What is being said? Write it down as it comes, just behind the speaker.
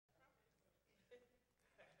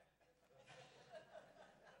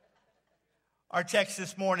Our text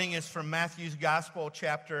this morning is from Matthew's Gospel,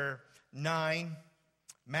 chapter 9.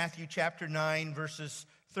 Matthew chapter 9, verses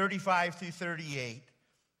 35 through 38.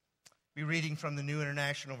 We're reading from the New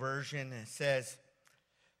International Version. It says,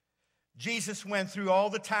 Jesus went through all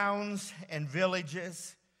the towns and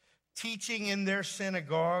villages, teaching in their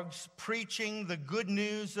synagogues, preaching the good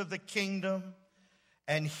news of the kingdom,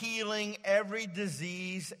 and healing every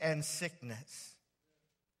disease and sickness.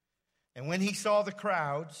 And when he saw the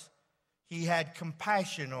crowds, he had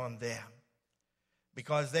compassion on them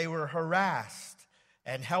because they were harassed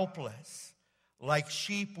and helpless, like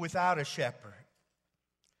sheep without a shepherd.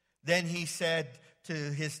 Then he said to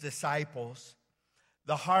his disciples,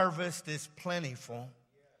 "The harvest is plentiful,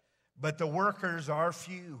 but the workers are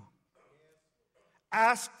few.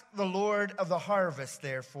 Ask the Lord of the harvest,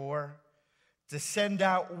 therefore, to send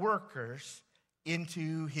out workers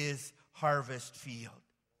into his harvest field."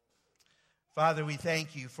 Father, we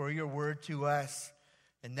thank you for your word to us.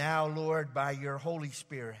 And now, Lord, by your Holy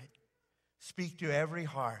Spirit, speak to every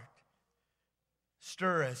heart.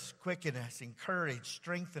 Stir us, quicken us, encourage,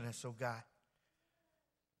 strengthen us, oh God.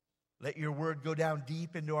 Let your word go down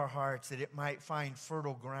deep into our hearts that it might find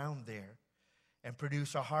fertile ground there and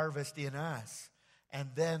produce a harvest in us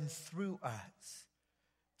and then through us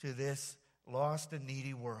to this lost and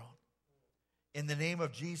needy world. In the name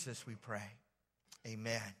of Jesus we pray.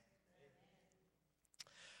 Amen.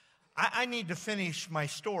 I need to finish my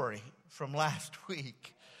story from last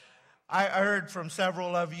week. I heard from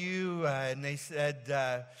several of you, and they said,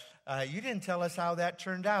 you didn't tell us how that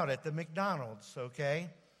turned out at the McDonald's, okay?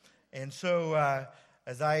 And so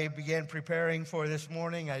as I began preparing for this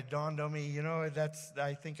morning, it dawned on me,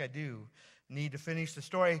 I think I do need to finish the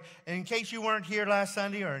story. And in case you weren't here last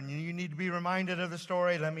Sunday or you need to be reminded of the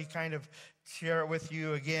story, let me kind of share it with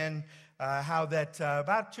you again. How that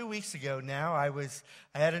about 2 weeks ago now, I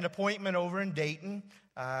had an appointment over in Dayton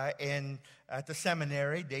and at the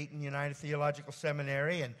seminary, Dayton United Theological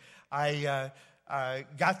Seminary, and I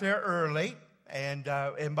got there early. And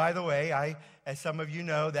by the way, as some of you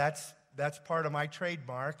know, that's part of my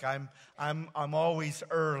trademark. I'm always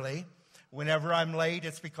early. Whenever I'm late,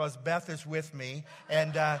 it's because Beth is with me.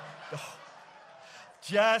 And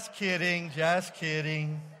just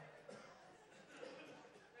kidding.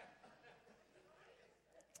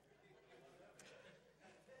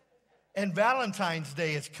 And Valentine's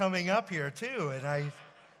Day is coming up here too, and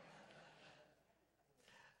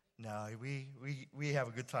we have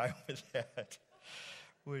a good time with that.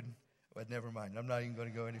 But never mind. I'm not even going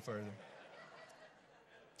to go any further.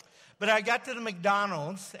 But I got to the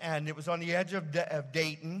McDonald's, and it was on the edge of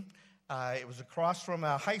Dayton. It was across from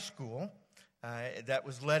a high school that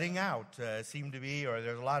was letting out. Seemed to be, or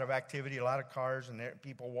there's a lot of activity, a lot of cars, and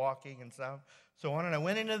people walking and so on. And I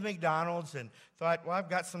went into the McDonald's and thought, well, I've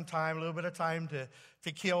got some time, a little bit of time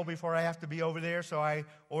to kill before I have to be over there. So I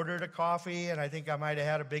ordered a coffee, and I think I might have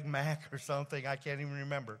had a Big Mac or something. I can't even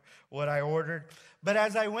remember what I ordered. But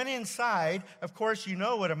as I went inside, of course, you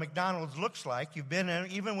know what a McDonald's looks like. You've been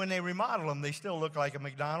in, even when they remodel them, they still look like a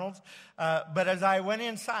McDonald's. But as I went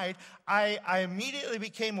inside, I immediately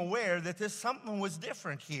became aware that something was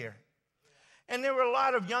different here. And there were a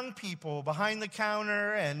lot of young people behind the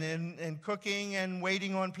counter and cooking and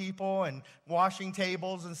waiting on people and washing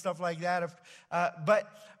tables and stuff like that. But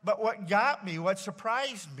what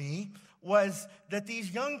surprised me was that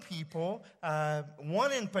these young people,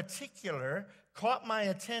 one in particular, caught my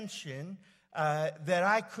attention that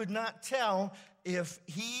I could not tell if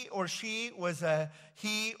he or she was a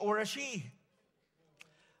he or a she.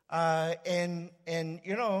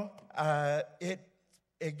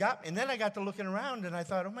 It got me. And then I got to looking around, and I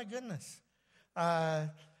thought, oh, my goodness,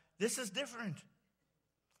 this is different.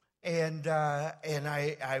 And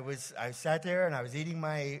I sat there, and I was eating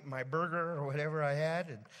my burger or whatever I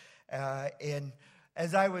had. And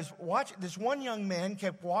as I was watching, this one young man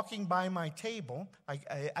kept walking by my table.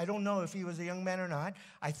 I don't know if he was a young man or not.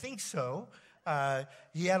 I think so.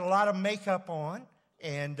 He had a lot of makeup on,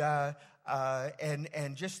 and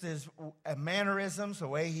just his mannerisms, the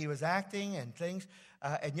way he was acting and things.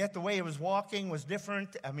 And yet the way he was walking was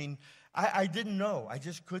different. I mean, I didn't know. I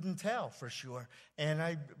just couldn't tell for sure. And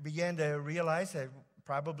I began to realize that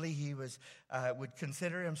probably he would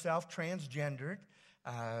consider himself transgendered.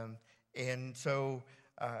 And so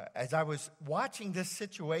as I was watching this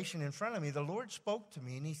situation in front of me, the Lord spoke to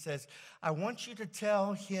me, and he says, I want you to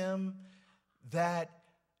tell him that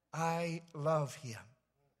I love him.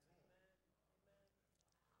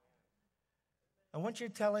 I want you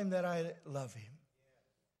to tell him that I love him.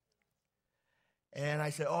 And I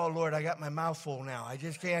said, oh, Lord, I got my mouth full now. I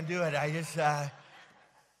just can't do it.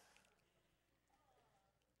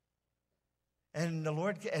 And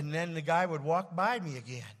then the guy would walk by me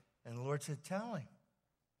again. And the Lord said, tell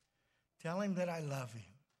him that I love him.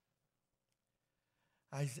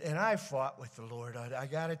 And I fought with the Lord. I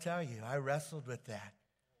got to tell you, I wrestled with that.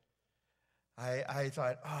 I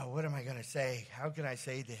thought, oh, what am I going to say? How can I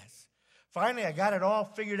say this? Finally, I got it all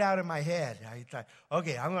figured out in my head. I thought,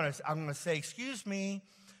 okay, I'm going to say, excuse me.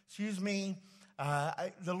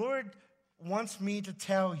 The Lord wants me to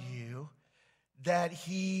tell you that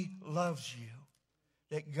he loves you,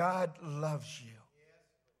 that God loves you.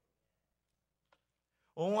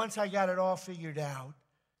 Well, once I got it all figured out,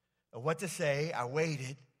 what to say, I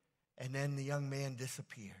waited, and then the young man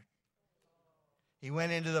disappeared. He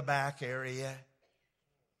went into the back area,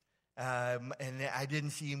 and I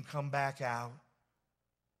didn't see him come back out.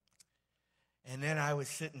 And then I was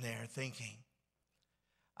sitting there thinking,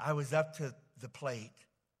 I was up to the plate.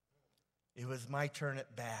 It was my turn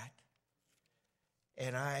at bat,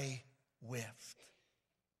 and I whiffed.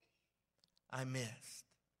 I missed.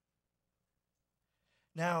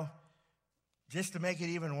 Now, just to make it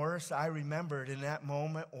even worse, I remembered in that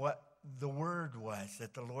moment what the word was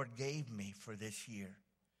that the Lord gave me for this year.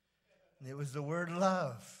 And it was the word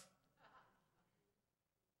love.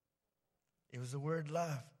 It was the word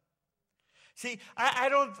love. See, I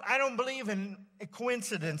don't believe in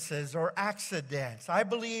coincidences or accidents. I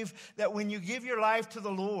believe that when you give your life to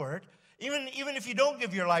the Lord, even if you don't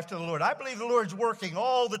give your life to the Lord, I believe the Lord's working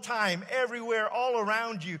all the time, everywhere, all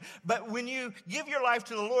around you. But when you give your life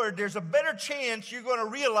to the Lord, there's a better chance you're going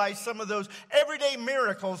to realize some of those everyday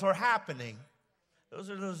miracles are happening.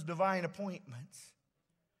 Those are those divine appointments.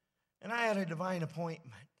 And I had a divine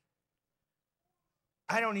appointment.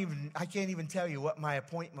 I can't even tell you what my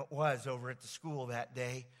appointment was over at the school that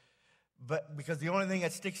day. But because the only thing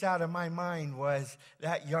that sticks out in my mind was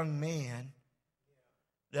that young man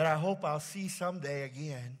that I hope I'll see someday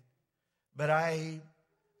again, but I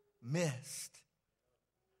missed.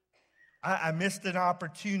 I missed an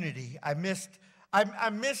opportunity. I missed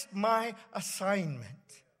my assignment.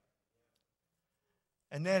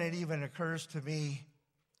 And then it even occurs to me,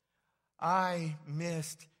 I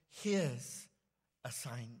missed his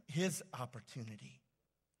opportunity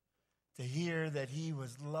to hear that he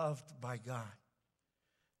was loved by God,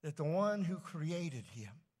 that the one who created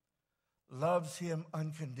him loves him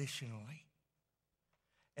unconditionally.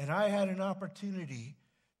 And I had an opportunity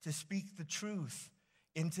to speak the truth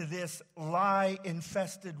into this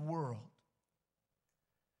lie-infested world.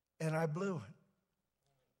 And I blew it.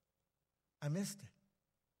 I missed it.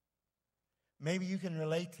 Maybe you can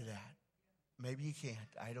relate to that. Maybe you can't.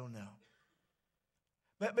 I don't know.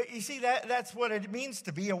 But you see, that's what it means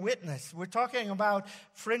to be a witness. We're talking about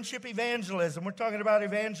friendship evangelism. We're talking about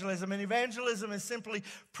evangelism. And evangelism is simply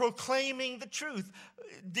proclaiming the truth,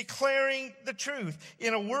 declaring the truth.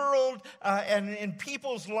 In a world and in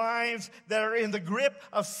people's lives that are in the grip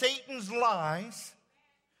of Satan's lies,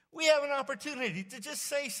 we have an opportunity to just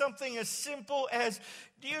say something as simple as,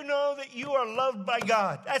 do you know that you are loved by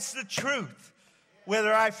God? That's the truth.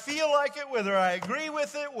 Whether I feel like it, whether I agree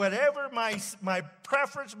with it, whatever my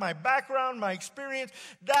preference, my background, my experience,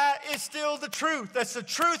 that is still the truth. That's the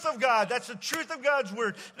truth of God. That's the truth of God's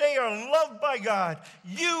word. They are loved by God.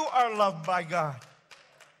 You are loved by God.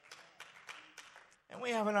 And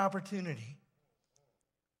we have an opportunity.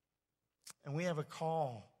 And we have a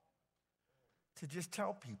call to just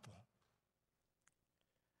tell people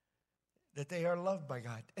that they are loved by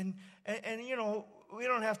God. And you know, we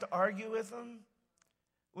don't have to argue with them.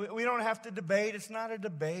 We don't have to debate. It's not a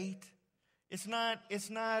debate. It's not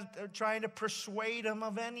trying to persuade them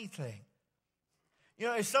of anything. You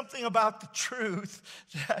know, there's something about the truth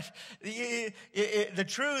that the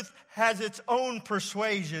truth has its own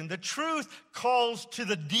persuasion. The truth calls to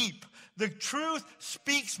the deep. The truth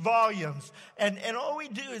speaks volumes. And all we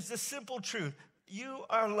do is the simple truth. You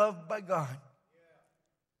are loved by God.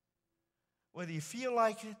 Whether you feel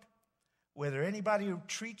like it, whether anybody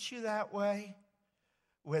treats you that way,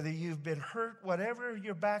 whether you've been hurt, whatever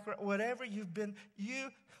your background, whatever you've been,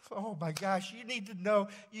 oh my gosh, you need to know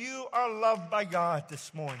you are loved by God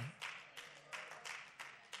this morning.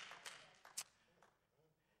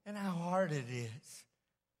 And how hard it is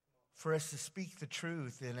for us to speak the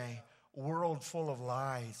truth in a world full of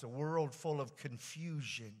lies, a world full of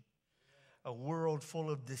confusion, a world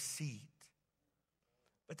full of deceit.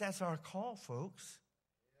 But that's our call, folks.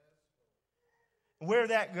 Where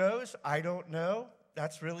that goes, I don't know.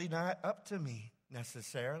 That's really not up to me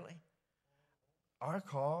necessarily. Our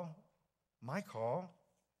call, my call,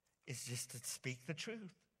 is just to speak the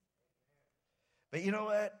truth. But you know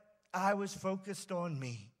what? I was focused on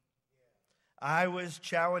me. I was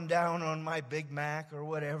chowing down on my Big Mac or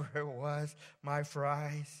whatever it was, my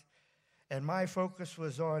fries. And my focus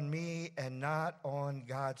was on me and not on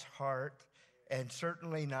God's heart, and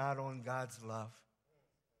certainly not on God's love.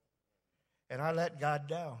 And I let God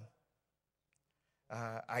down.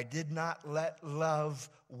 I did not let love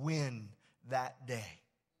win that day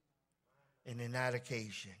and in that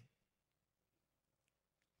occasion.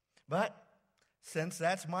 But since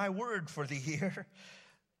that's my word for the year,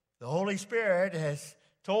 the Holy Spirit has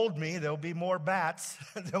told me there'll be more bats,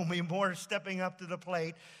 there'll be more stepping up to the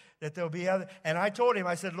plate, that there'll be other. And I told him,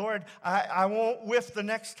 I said, Lord, I won't whiff the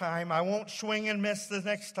next time. I won't swing and miss the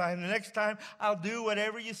next time. The next time I'll do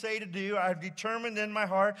whatever you say to do. I'm determined in my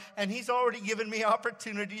heart. And he's already given me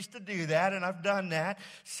opportunities to do that. And I've done that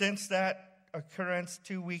since that occurrence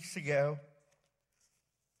 2 weeks ago.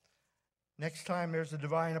 Next time there's a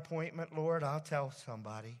divine appointment, Lord, I'll tell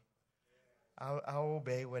somebody. I'll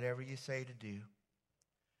obey whatever you say to do.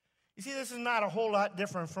 You see, this is not a whole lot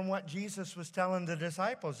different from what Jesus was telling the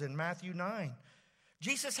disciples in Matthew 9.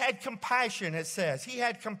 Jesus had compassion, it says. He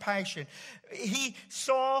had compassion. He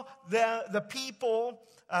saw the people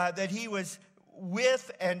that he was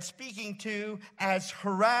with and speaking to as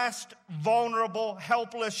harassed, vulnerable,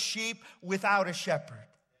 helpless sheep without a shepherd.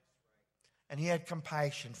 And he had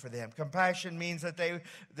compassion for them. Compassion means that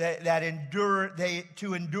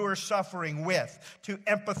to endure suffering with, to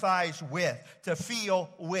empathize with, to feel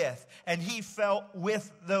with. And he felt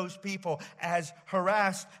with those people as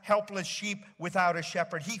harassed, helpless sheep without a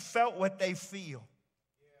shepherd. He felt what they feel.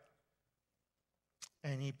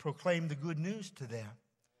 And he proclaimed the good news to them.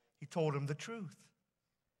 He told them the truth.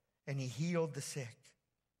 And he healed the sick.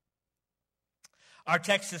 Our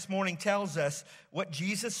text this morning tells us what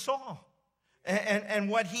Jesus saw. And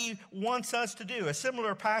what he wants us to do. A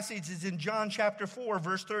similar passage is in John chapter 4,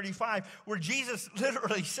 verse 35, where Jesus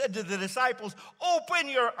literally said to the disciples, open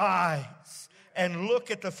your eyes and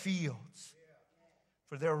look at the fields,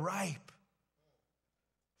 for they're ripe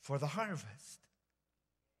for the harvest.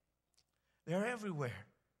 They're everywhere.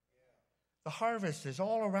 The harvest is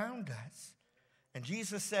all around us. And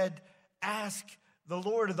Jesus said, ask the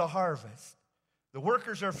Lord of the harvest. The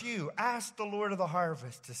workers are few. Ask the Lord of the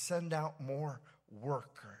harvest to send out more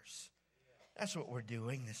workers. That's what we're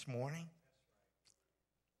doing this morning.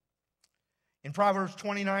 In Proverbs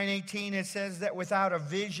 29:18, it says that without a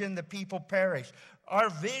vision, the people perish. Our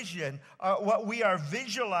vision, what we are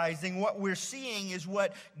visualizing, what we're seeing is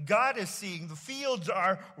what God is seeing. The fields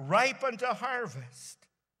are ripe unto harvest.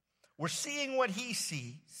 We're seeing what he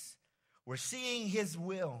sees. We're seeing his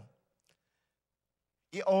will.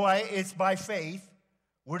 It's by faith.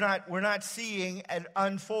 We're not seeing it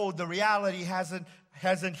unfold. The reality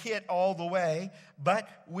hasn't hit all the way, but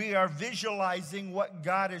we are visualizing what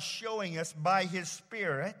God is showing us by his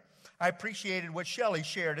Spirit. I appreciated what Shelley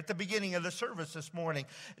shared at the beginning of the service this morning.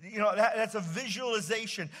 You know, that's a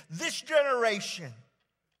visualization. This generation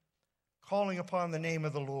calling upon the name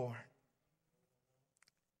of the Lord.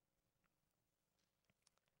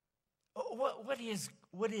 What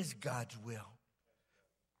is God's will?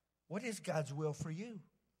 What is God's will for you?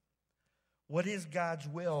 What is God's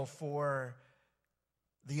will for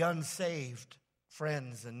the unsaved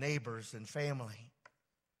friends and neighbors and family?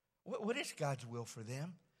 What is God's will for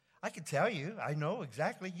them? I can tell you, I know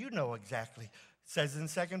exactly, you know exactly. It says in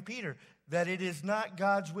 2 Peter that it is not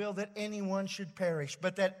God's will that anyone should perish,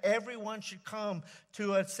 but that everyone should come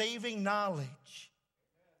to a saving knowledge.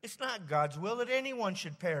 It's not God's will that anyone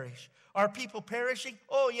should perish. Are people perishing?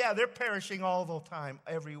 Oh, yeah, they're perishing all the time,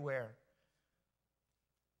 everywhere.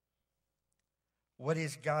 What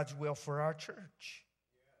is God's will for our church?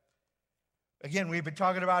 Again, we've been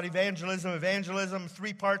talking about evangelism. Evangelism,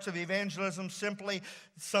 3 parts of evangelism simply.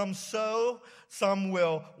 Some sow, some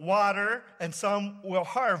will water, and some will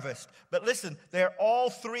harvest. But listen, they're all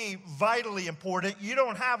 3 vitally important. You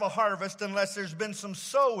don't have a harvest unless there's been some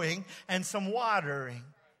sowing and some watering.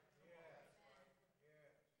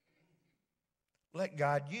 Let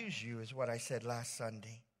God use you is what I said last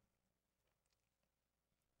Sunday.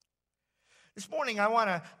 This morning I want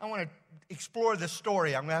to explore this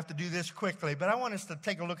story. I'm going to have to do this quickly, but I want us to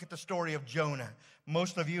take a look at the story of Jonah.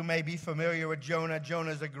 Most of you may be familiar with Jonah.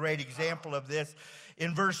 Jonah is a great example of this.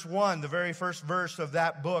 In verse 1, the very first verse of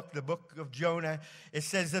that book, the book of Jonah, it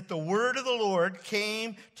says that the word of the Lord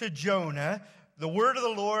came to Jonah. The word of the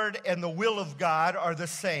Lord and the will of God are the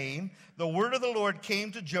same. The word of the Lord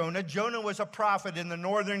came to Jonah. Jonah was a prophet in the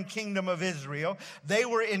northern kingdom of Israel. They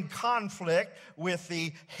were in conflict with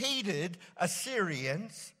the hated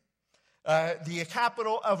Assyrians. The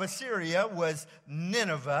capital of Assyria was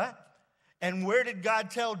Nineveh. And where did God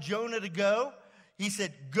tell Jonah to go? He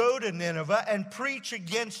said, go to Nineveh and preach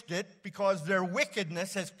against it because their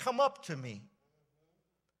wickedness has come up to me.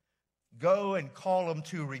 Go and call them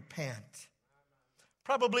to repent.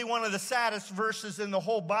 Probably one of the saddest verses in the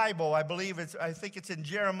whole Bible, I think it's in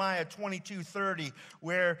Jeremiah 22:30,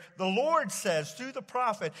 where the Lord says through the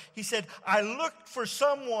prophet, he said, I looked for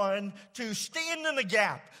someone to stand in the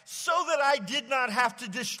gap so that I did not have to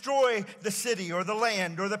destroy the city or the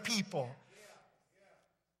land or the people.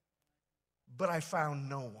 But I found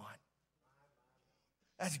no one.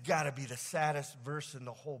 That's got to be the saddest verse in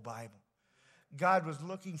the whole Bible. God was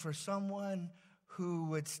looking for someone who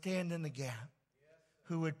would stand in the gap,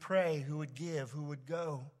 who would pray, who would give, who would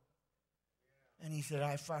go. And he said,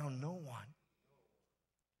 I found no one.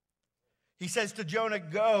 He says to Jonah,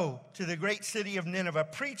 go to the great city of Nineveh,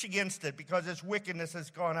 preach against it because its wickedness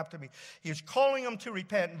has gone up to me. He is calling them to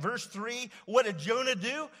repent. In verse 3, what did Jonah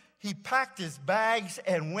do? He packed his bags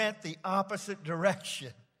and went the opposite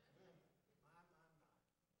direction.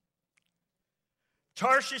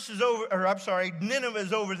 Nineveh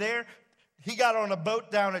is over there. He got on a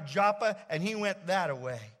boat down at Joppa and he went that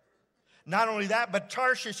way. Not only that, but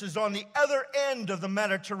Tarshish is on the other end of the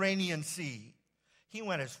Mediterranean Sea. He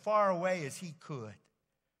went as far away as he could.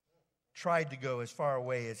 Tried to go as far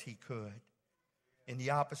away as he could in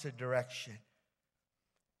the opposite direction.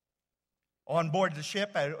 On board the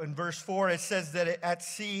ship, in verse 4, it says that at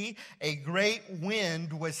sea, a great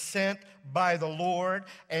wind was sent by the Lord,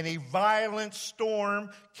 and a violent storm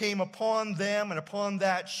came upon them and upon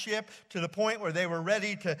that ship to the point where they were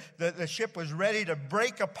the ship was ready to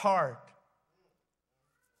break apart.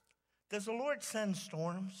 Does the Lord send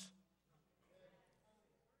storms?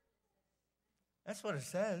 That's what it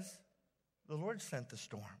says. The Lord sent the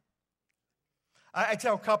storm. I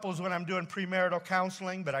tell couples when I'm doing premarital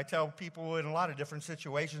counseling, but I tell people in a lot of different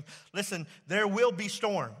situations, listen, there will be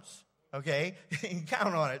storms, okay? You can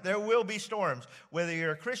count on it. There will be storms. Whether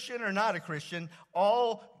you're a Christian or not a Christian,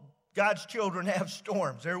 all God's children have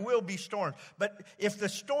storms. There will be storms. But if the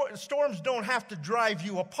storms don't have to drive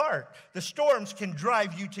you apart, the storms can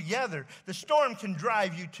drive you together. The storm can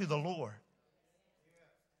drive you to the Lord.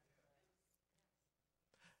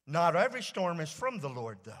 Not every storm is from the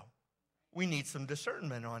Lord, though. We need some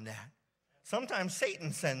discernment on that. Sometimes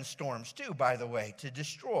Satan sends storms too, by the way, to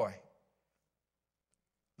destroy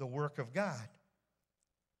the work of God.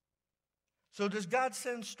 So does God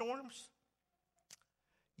send storms?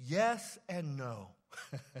 Yes and no.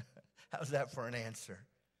 How's that for an answer?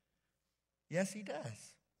 Yes, he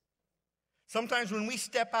does. Sometimes when we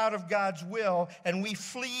step out of God's will and we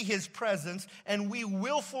flee his presence and we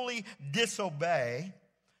willfully disobey,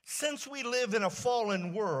 since we live in a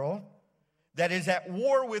fallen world that is at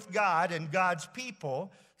war with God and God's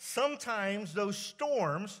people, sometimes those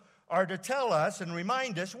storms are to tell us and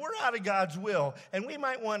remind us we're out of God's will and we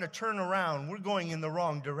might want to turn around. We're going in the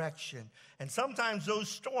wrong direction. And sometimes those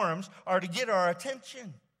storms are to get our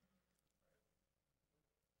attention.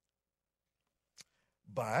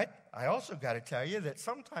 But I also got to tell you that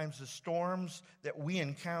sometimes the storms that we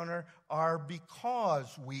encounter are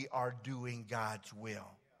because we are doing God's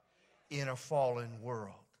will in a fallen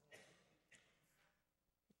world.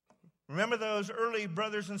 Remember those early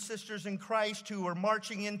brothers and sisters in Christ who were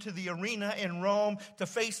marching into the arena in Rome to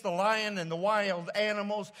face the lion and the wild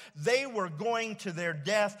animals? They were going to their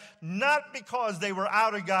death not because they were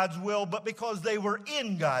out of God's will, but because they were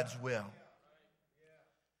in God's will.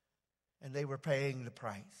 And they were paying the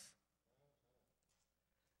price.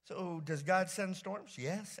 So does God send storms?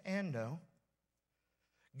 Yes and no.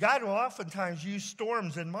 God will oftentimes use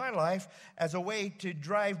storms in my life as a way to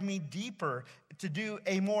drive me deeper, to do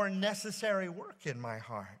a more necessary work in my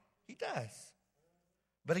heart. He does.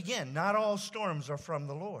 But again, not all storms are from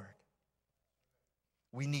the Lord.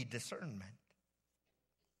 We need discernment.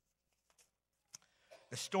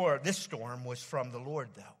 This storm was from the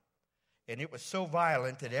Lord, though. And it was so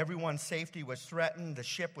violent that everyone's safety was threatened. The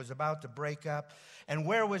ship was about to break up. And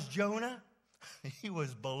where was Jonah? He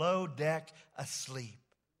was below deck asleep.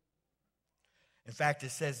 In fact, it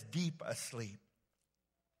says deep asleep.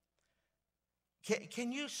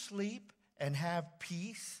 Can you sleep and have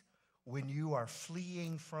peace when you are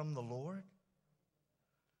fleeing from the Lord?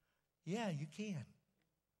 Yeah, you can.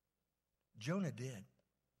 Jonah did.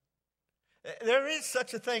 There is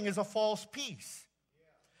such a thing as a false peace.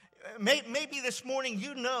 Maybe this morning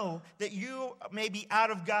you know that you may be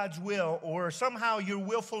out of God's will, or somehow you're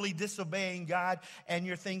willfully disobeying God and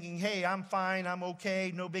you're thinking, hey, I'm fine, I'm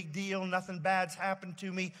okay, no big deal, nothing bad's happened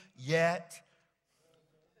to me yet.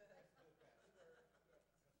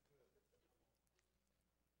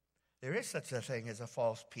 There is such a thing as a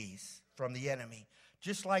false peace from the enemy.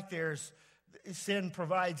 Just like there's Sin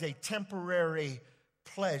provides a temporary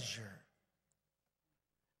pleasure.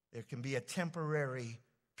 There can be a temporary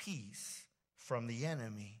peace from the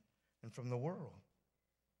enemy and from the world.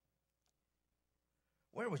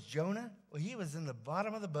 Where was Jonah? Well, he was in the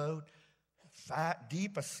bottom of the boat,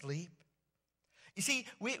 deep asleep. You see,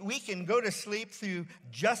 we can go to sleep through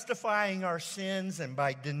justifying our sins and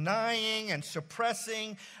by denying and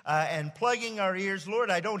suppressing and plugging our ears.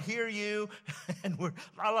 Lord, I don't hear you. And we're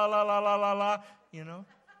la, la, la, la, la, la, la, you know.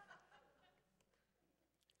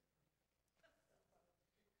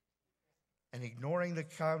 And ignoring the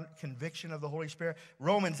conviction of the Holy Spirit.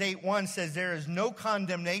 Romans 8:1 says there is no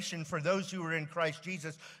condemnation for those who are in Christ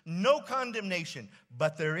Jesus. No condemnation,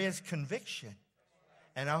 but there is conviction.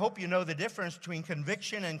 And I hope you know the difference between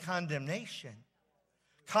conviction and condemnation.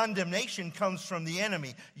 Condemnation comes from the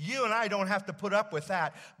enemy. You and I don't have to put up with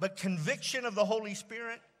that. But conviction of the Holy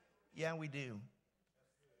Spirit, yeah, we do.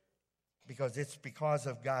 Because it's because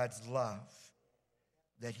of God's love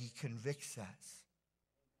that he convicts us.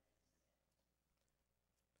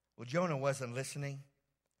 Well, Jonah wasn't listening.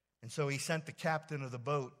 And so he sent the captain of the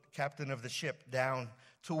boat, captain of the ship, down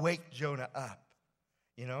to wake Jonah up.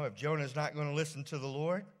 You know, if Jonah's not going to listen to the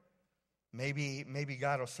Lord, maybe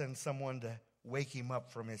God will send someone to wake him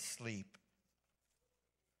up from his sleep.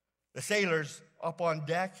 The sailors up on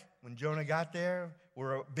deck, when Jonah got there,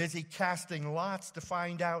 were busy casting lots to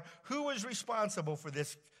find out who was responsible for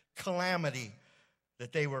this calamity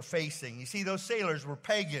that they were facing. You see, those sailors were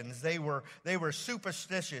pagans. They were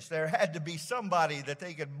superstitious. There had to be somebody that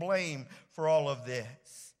they could blame for all of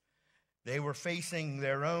this. They were facing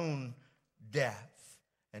their own death.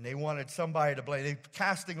 And they wanted somebody to blame. They were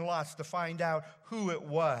casting lots to find out who it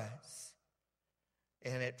was.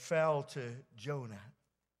 And it fell to Jonah.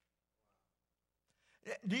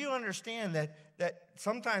 Do you understand that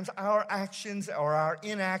sometimes our actions or our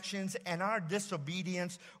inactions and our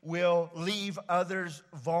disobedience will leave others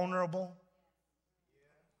vulnerable?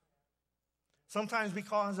 Sometimes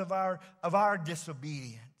because of our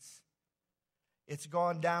disobedience, it's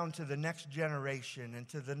gone down to the next generation and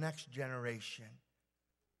to the next generation.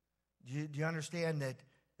 Do you understand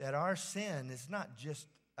that our sin is not just,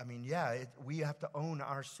 we have to own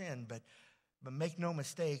our sin, but make no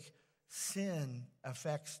mistake, sin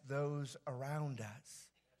affects those around us.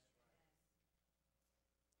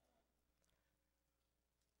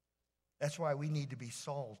 That's why we need to be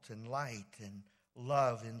salt and light and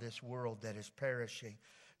love in this world that is perishing.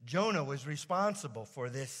 Jonah was responsible for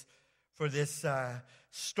this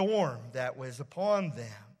storm that was upon them.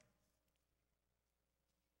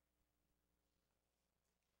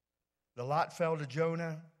 The lot fell to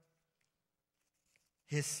Jonah.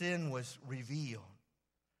 His sin was revealed,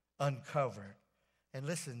 uncovered. And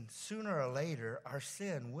listen, sooner or later, our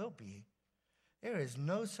sin will be. There is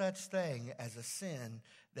no such thing as a sin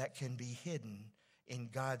that can be hidden in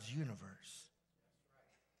God's universe.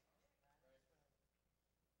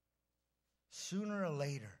 Sooner or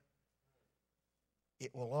later,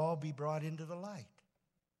 it will all be brought into the light.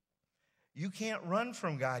 You can't run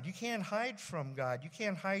from God. You can't hide from God. You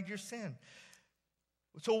can't hide your sin.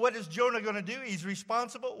 So what is Jonah going to do? He's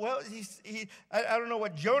responsible. Well, I don't know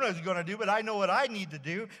what Jonah is going to do, but I know what I need to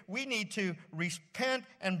do. We need to repent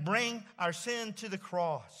and bring our sin to the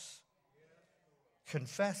cross.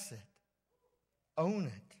 Confess it. Own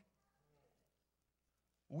it.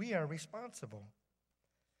 We are responsible.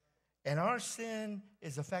 And our sin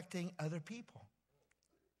is affecting other people.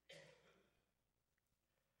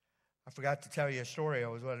 I forgot to tell you a story. I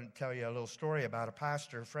was going to tell you a little story about a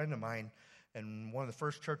pastor, a friend of mine, in one of the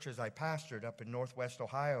first churches I pastored up in Northwest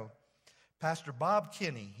Ohio. Pastor Bob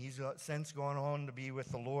Kinney. He's since gone on to be with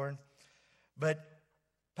the Lord. But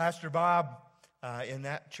Pastor Bob, in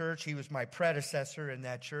that church, he was my predecessor in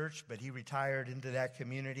that church, but he retired into that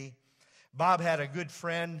community. Bob had a good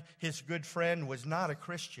friend. His good friend was not a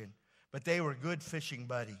Christian, but they were good fishing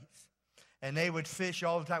buddies. And they would fish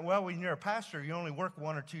all the time. Well, when you're a pastor, you only work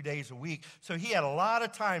 1 or 2 days a week. So he had a lot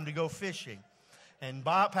of time to go fishing. And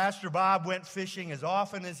Pastor Bob went fishing as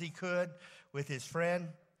often as he could with his friend.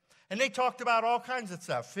 And they talked about all kinds of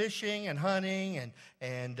stuff, fishing and hunting,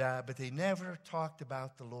 but they never talked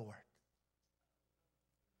about the Lord.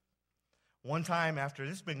 One time after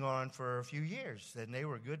this had been going on for a few years, and they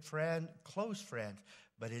were good friends, close friends,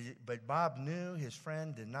 but Bob knew his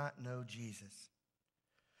friend did not know Jesus.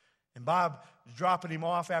 And Bob was dropping him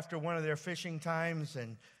off after one of their fishing times,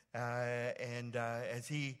 and as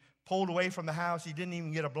he pulled away from the house, he didn't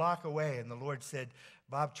even get a block away, and the Lord said,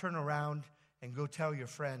 Bob, turn around and go tell your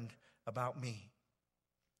friend about me.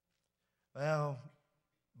 Well,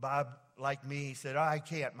 Bob, like me, he said, I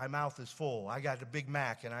can't. My mouth is full. I got a Big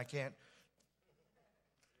Mac, and I can't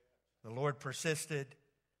The Lord persisted.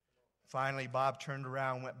 Finally, Bob turned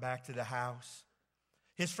around, went back to the house.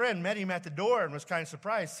 His friend met him at the door and was kind of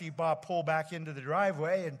surprised to see Bob pull back into the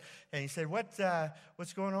driveway. And he said, what's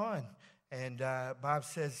going on? And Bob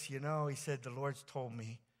says, he said, the Lord's told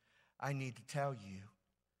me I need to tell you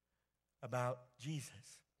about Jesus.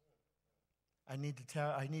 I need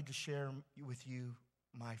to share with you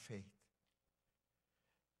my faith.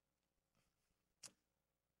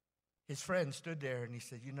 His friend stood there and he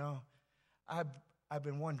said, I've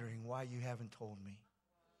been wondering why you haven't told me.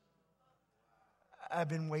 I've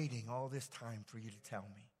been waiting all this time for you to tell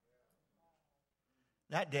me.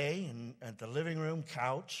 That day, at the living room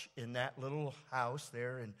couch in that little house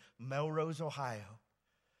there in Melrose, Ohio,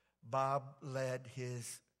 Bob led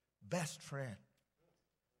his best friend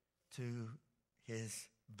to his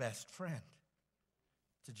best friend,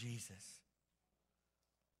 to Jesus.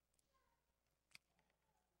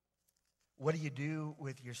 What do you do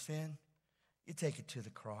with your sin? You take it to the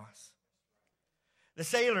cross. The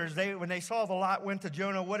sailors, when they saw the lot, went to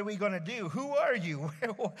Jonah, what are we going to do? Who are you?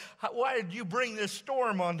 Why did you bring this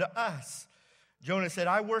storm onto us? Jonah said,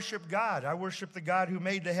 I worship God. I worship the God who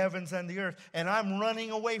made the heavens and the earth, and I'm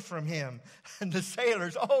running away from him. And the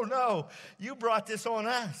sailors, oh no, you brought this on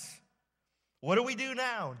us. What do we do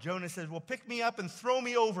now? Jonah says, well, pick me up and throw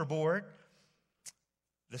me overboard.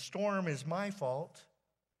 The storm is my fault.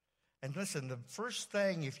 And listen, the first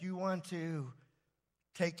thing, if you want to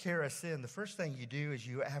take care of sin, the first thing you do is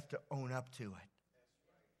you have to own up to it.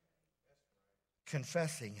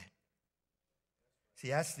 Confessing it. See,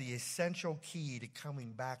 that's the essential key to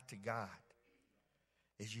coming back to God,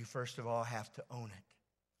 is you first of all have to own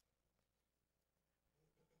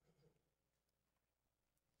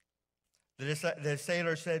it. The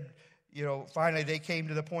sailor said, finally they came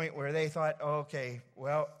to the point where they thought, oh, okay,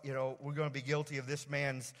 well, we're going to be guilty of this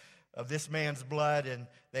man's blood, and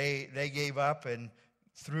they gave up and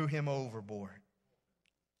threw him overboard.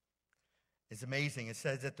 It's amazing. It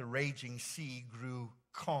says that the raging sea grew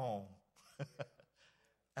calm.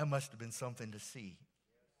 That must have been something to see.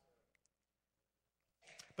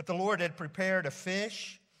 But the Lord had prepared a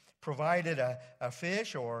fish, provided a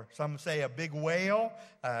fish, or some say a big whale.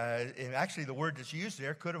 And actually, the word that's used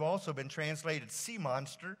there could have also been translated sea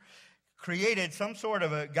monster. Created some sort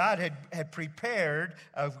of God had prepared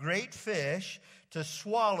a great fish to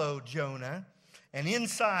swallow Jonah. And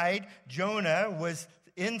inside, Jonah was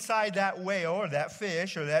inside that whale or that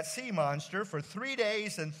fish or that sea monster for 3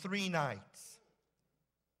 days and 3 nights.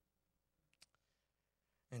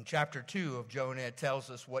 In chapter 2 of Jonah, it tells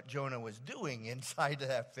us what Jonah was doing inside of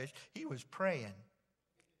that fish. He was praying.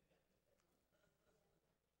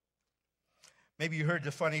 Maybe you heard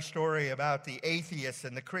the funny story about the atheist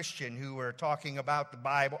and the Christian who were talking about the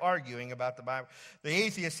Bible, arguing about the Bible. The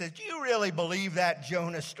atheist said, do you really believe that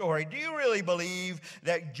Jonah story? Do you really believe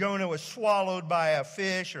that Jonah was swallowed by a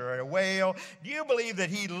fish or a whale? Do you believe that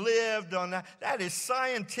he lived on that? That is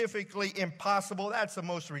scientifically impossible. That's the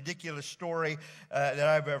most ridiculous story that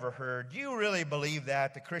I've ever heard. Do you really believe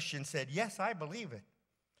that? The Christian said, yes, I believe it.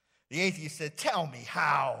 The atheist said, tell me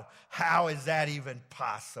how. How is that even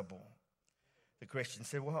possible? The Christian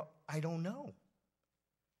said, well, I don't know.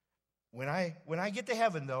 When I get to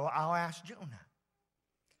heaven, though, I'll ask Jonah.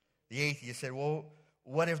 The atheist said, well,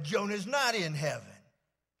 what if Jonah's not in heaven?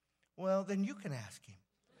 Well, then you can ask him.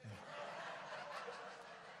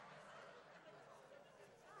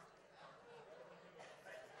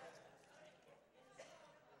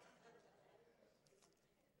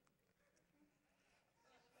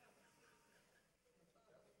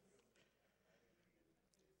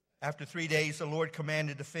 After 3 days, the Lord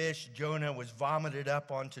commanded the fish. Jonah was vomited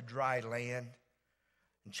up onto dry land.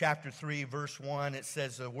 In chapter 3, verse 1, it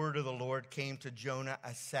says, the word of the Lord came to Jonah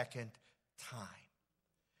a second time.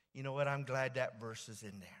 You know what? I'm glad that verse is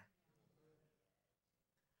in there.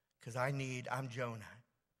 Because I'm Jonah.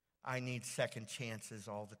 I need second chances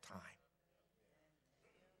all the time.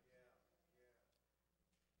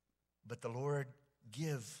 But the Lord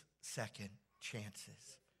gives second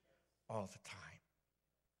chances all the time.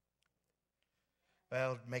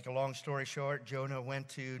 Well, to make a long story short, Jonah went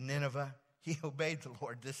to Nineveh. He obeyed the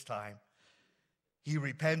Lord this time. He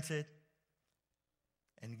repented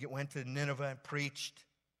and went to Nineveh and preached.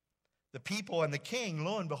 The people and the king,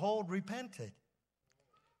 lo and behold, repented.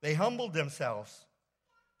 They humbled themselves.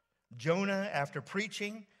 Jonah, after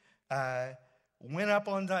preaching, went up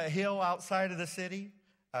on the hill outside of the city,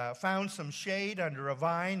 found some shade under a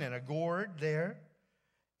vine and a gourd there.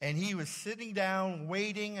 And he was sitting down,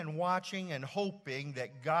 waiting and watching and hoping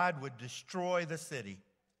that God would destroy the city.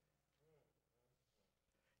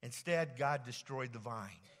 Instead, God destroyed the vine.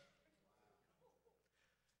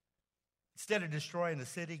 Instead of destroying the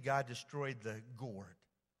city, God destroyed the gourd.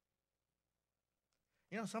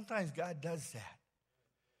 You know, sometimes God does that.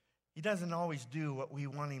 He doesn't always do what we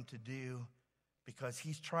want him to do because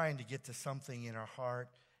he's trying to get to something in our heart,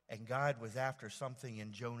 and God was after something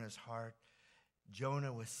in Jonah's heart.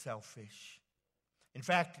 Jonah was selfish. In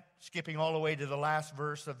fact, skipping all the way to the last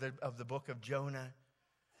verse of the book of Jonah,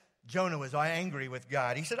 Jonah was angry with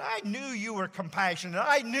God. He said, I knew you were compassionate.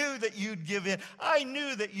 I knew that you'd give in. I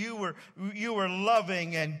knew that you were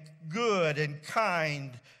loving and good and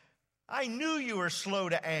kind. I knew you were slow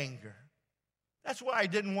to anger. That's why I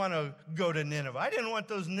didn't want to go to Nineveh. I didn't want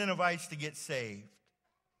those Ninevites to get saved.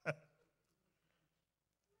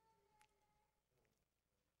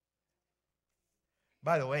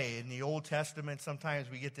 By the way, in the Old Testament, sometimes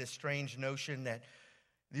we get this strange notion that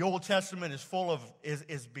the Old Testament is full of,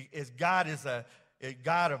 God is a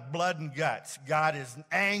God of blood and guts. God is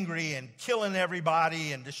angry and killing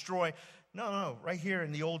everybody and destroying. No. Right here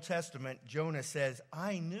in the Old Testament, Jonah says,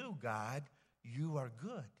 I knew, God, you are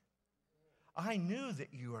good. I knew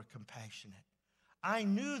that you are compassionate. I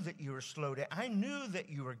knew that you were slow to, I knew that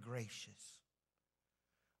you were gracious.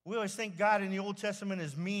 We always think God in the Old Testament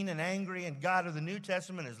is mean and angry, and God of the New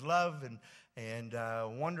Testament is love and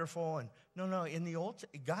wonderful. And no, in the Old,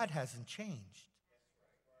 God hasn't changed.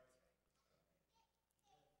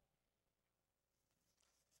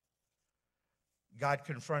 God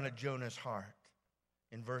confronted Jonah's heart.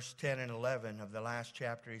 In verse 10 and 11 of the last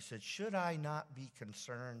chapter, he said, should I not be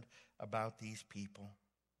concerned about these people?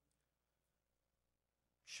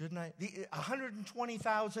 Shouldn't I?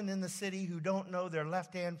 120,000 in the city who don't know their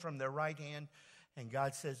left hand from their right hand. And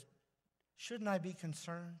God says, shouldn't I be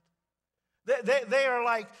concerned?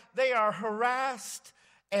 They are harassed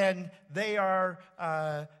and they are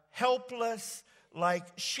helpless like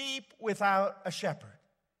sheep without a shepherd.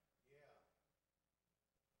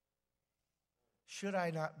 Should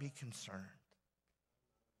I not be concerned?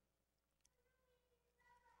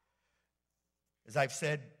 As I've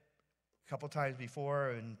said a couple times before,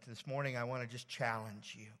 and this morning I want to just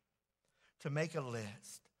challenge you to make a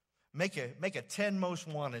list. Make a 10 most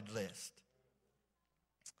wanted list.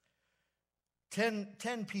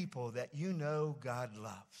 10 people that you know God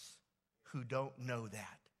loves who don't know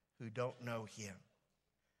that, who don't know him.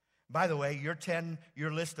 By the way,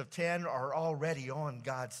 your list of 10 are already on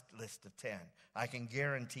God's list of 10. I can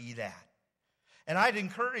guarantee that. And I'd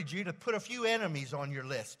encourage you to put a few enemies on your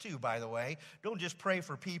list too, by the way. Don't just pray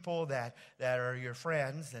for people that are your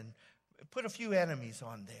friends, and put a few enemies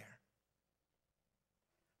on there.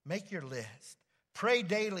 Make your list. Pray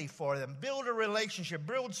daily for them. Build a relationship.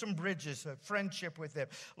 Build some bridges of friendship with them.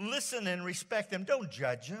 Listen and respect them. Don't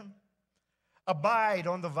judge them. Abide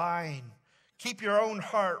on the vine. Keep your own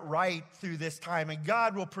heart right through this time, and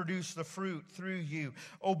God will produce the fruit through you.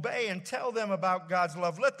 Obey and tell them about God's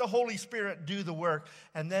love. Let the Holy Spirit do the work,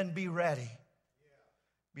 and then be ready.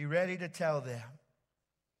 Be ready to tell them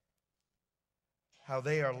how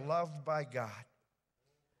they are loved by God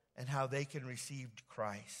and how they can receive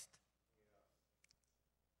Christ.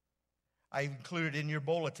 I included in your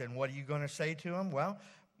bulletin, what are you going to say to them? Well,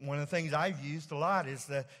 one of the things I've used a lot is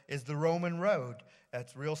the Roman road.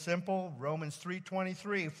 That's real simple. Romans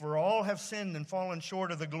 3:23, for all have sinned and fallen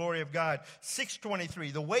short of the glory of God.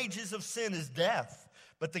 6:23, the wages of sin is death,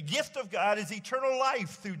 but the gift of God is eternal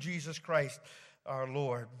life through Jesus Christ our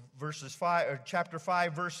Lord. Chapter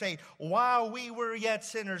 5, verse 8, while we were yet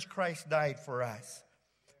sinners, Christ died for us.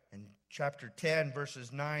 And chapter 10,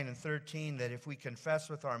 verses 9 and 13, that if we confess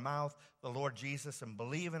with our mouth the Lord Jesus and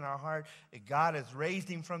believe in our heart that God has raised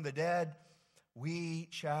him from the dead, we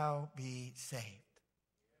shall be saved.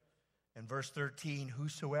 And verse 13,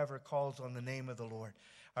 whosoever calls on the name of the Lord.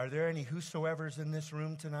 Are there any whosoevers in this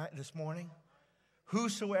room this morning?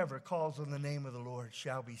 Whosoever calls on the name of the Lord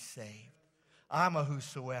shall be saved. I'm a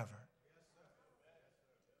whosoever.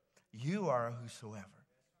 You are a whosoever.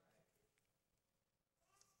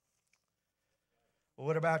 Well,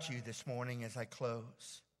 what about you this morning as I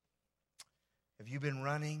close? Have you been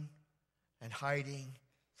running and hiding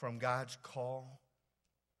from God's call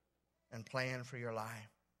and plan for your life?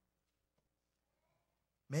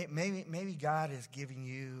 Maybe God is giving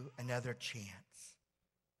you another chance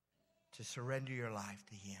to surrender your life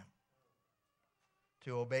to him,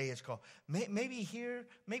 to obey his call. Maybe here,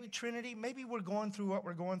 maybe Trinity, maybe we're going through what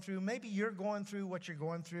we're going through. Maybe you're going through what you're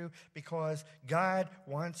going through because God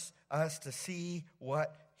wants us to see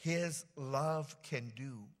what his love can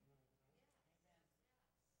do.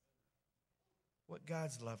 What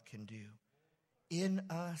God's love can do in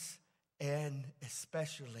us and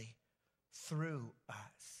especially through us.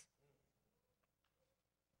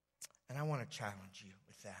 And I want to challenge you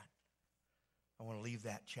with that. I want to leave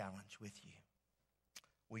that challenge with you.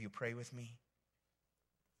 Will you pray with me?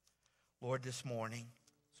 Lord, this morning,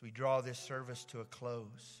 as we draw this service to a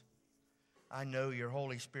close, I know your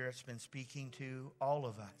Holy Spirit's been speaking to all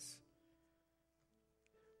of us.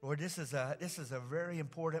 Lord, this is a very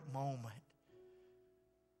important moment.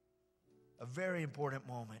 A very important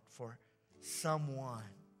moment for someone.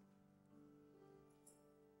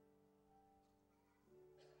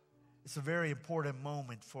 It's a very important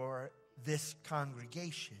moment for this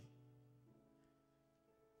congregation.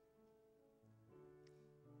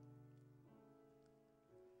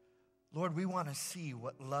 Lord, we want to see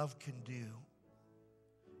what love can do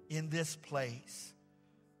in this place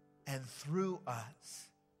and through us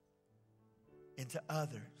into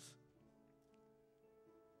others.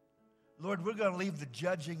 Lord, we're going to leave the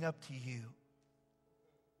judging up to you.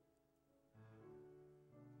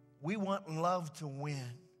 We want love to win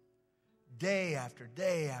day after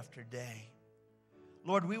day after day.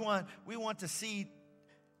 Lord, we want to see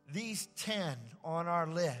these 10 on our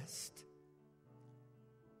list.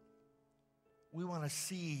 We want to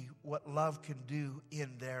see what love can do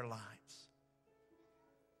in their lives.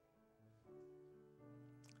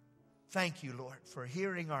 Thank you, Lord, for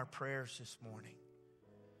hearing our prayers this morning.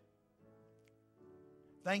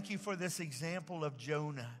 Thank you for this example of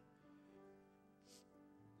Jonah.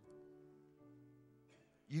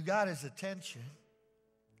 You got his attention,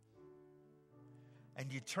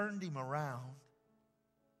 and you turned him around,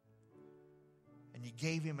 and you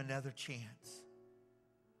gave him another chance.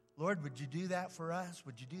 Lord, would you do that for us?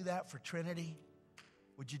 Would you do that for Trinity?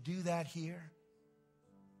 Would you do that here?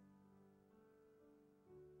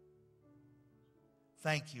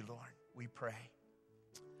 Thank you, Lord, we pray.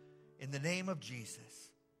 In the name of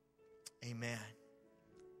Jesus, amen.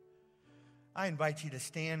 I invite you to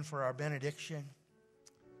stand for our benediction.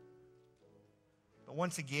 But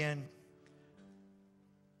once again,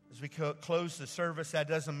 as we close the service, that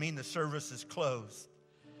doesn't mean the service is closed.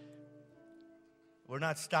 We're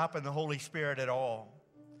not stopping the Holy Spirit at all.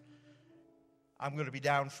 I'm going to be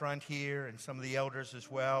down front here, and some of the elders as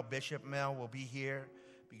well. Bishop Mel will be here.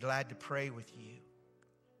 Be glad to pray with you.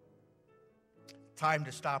 Time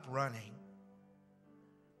to stop running.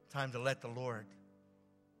 Time to let the Lord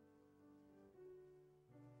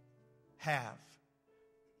have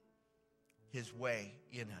his way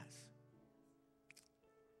in us.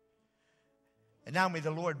 And now may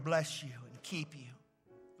the Lord bless you and keep you.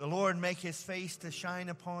 The Lord make his face to shine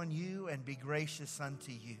upon you and be gracious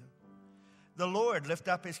unto you. The Lord lift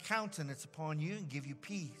up his countenance upon you and give you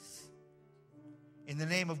peace. In the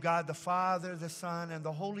name of God the Father, the Son, and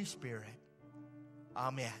the Holy Spirit.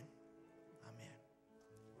 Amen.